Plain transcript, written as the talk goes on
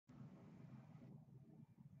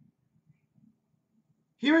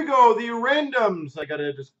Here we go, the randoms. I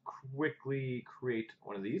gotta just quickly create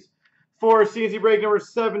one of these. For C&C break number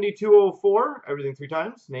 7204, everything 3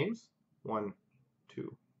 times. Names. 1,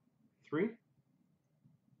 2, 3.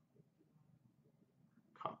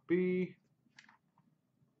 Copy.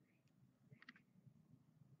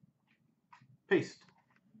 Paste.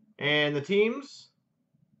 And the teams.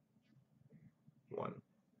 1,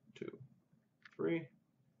 2, 3.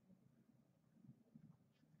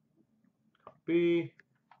 Copy.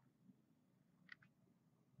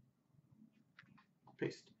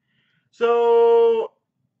 Paste. So,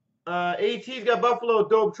 AT's got Buffalo,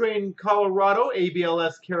 Dope Train, Colorado,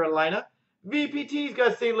 ABLS, Carolina. VPT's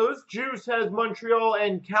got St. Louis. Juice has Montreal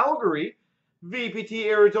and Calgary. VPT,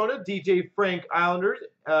 Arizona. DJ Frank, Islanders.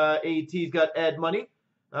 AT's got Ed Money.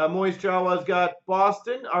 Moist Jawa's got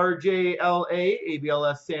Boston. RJLA,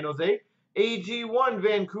 ABLS, San Jose. AG1,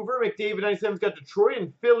 Vancouver. McDavid 97's got Detroit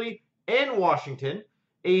and Philly and Washington.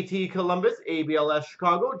 AT, Columbus. ABLS,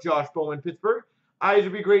 Chicago. Josh Bowman, Pittsburgh. Eyes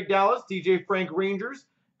would be Great Dallas. DJ Frank, Rangers.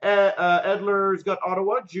 Edler's got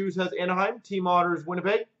Ottawa. Juice has Anaheim. Team Otters,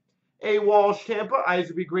 Winnipeg. A. Walsh, Tampa. Eyes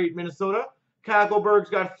would be Great, Minnesota.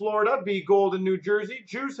 Kackleberg's got Florida. B. Golden, New Jersey.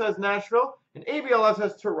 Juice has Nashville. And ABLS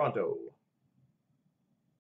has Toronto.